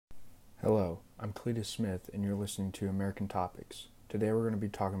Hello, I'm Cletus Smith, and you're listening to American Topics. Today we're going to be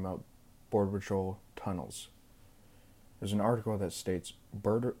talking about Border Patrol tunnels. There's an article that states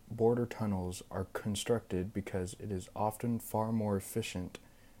border tunnels are constructed because it is often far more efficient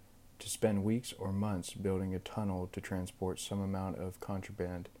to spend weeks or months building a tunnel to transport some amount of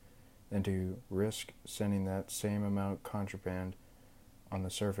contraband than to risk sending that same amount of contraband on the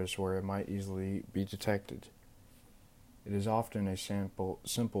surface where it might easily be detected. It is often a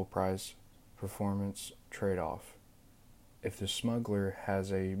simple price performance trade-off. If the smuggler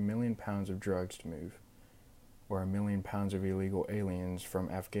has 1,000,000 pounds of drugs to move, or 1,000,000 pounds of illegal aliens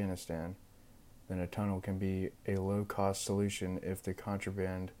from Afghanistan, then a tunnel can be a low-cost solution if the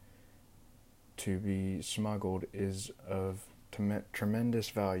contraband to be smuggled is of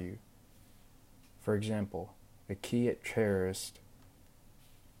tremendous value. For example, a key terrorist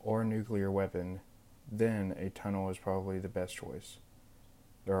or nuclear weapon, then a tunnel is probably the best choice.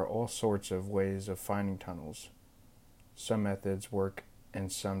 There are all sorts of ways of finding tunnels. Some methods work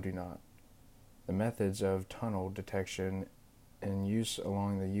and some do not. The methods of tunnel detection in use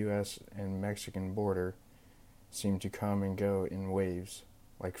along the U.S. and Mexican border seem to come and go in waves,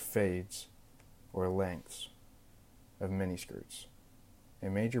 like fades or lengths of miniskirts. A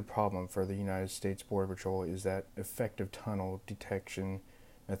major problem for the United States Border Patrol is that effective tunnel detection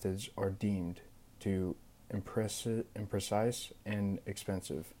methods are deemed too imprecise and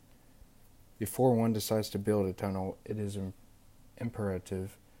expensive. Before one decides to build a tunnel, it is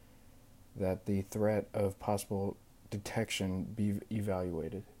imperative that the threat of possible detection be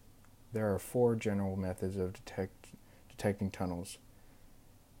evaluated. There are 4 general methods of detecting tunnels: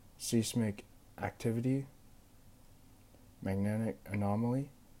 seismic activity, magnetic anomaly,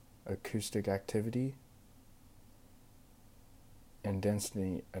 acoustic activity, and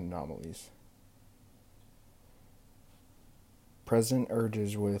density anomalies. Present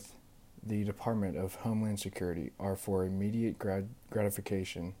urges with the Department of Homeland Security are for immediate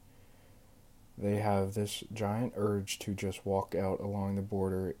gratification. They have this giant urge to just walk out along the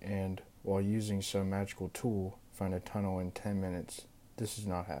border and, while using some magical tool, find a tunnel in 10 minutes. This does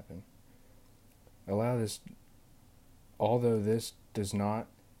not happen. Although this does not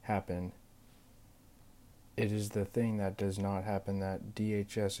happen, it is the thing that does not happen that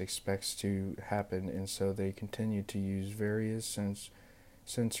DHS expects to happen, and so they continue to use various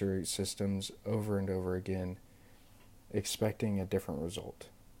sensory systems over and over again, expecting a different result.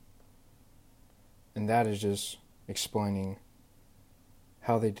 And that is just explaining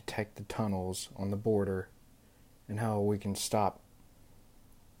how they detect the tunnels on the border and how we can stop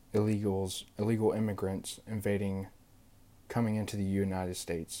illegal immigrants coming into the United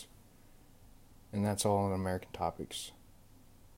States. And that's all on American Topics.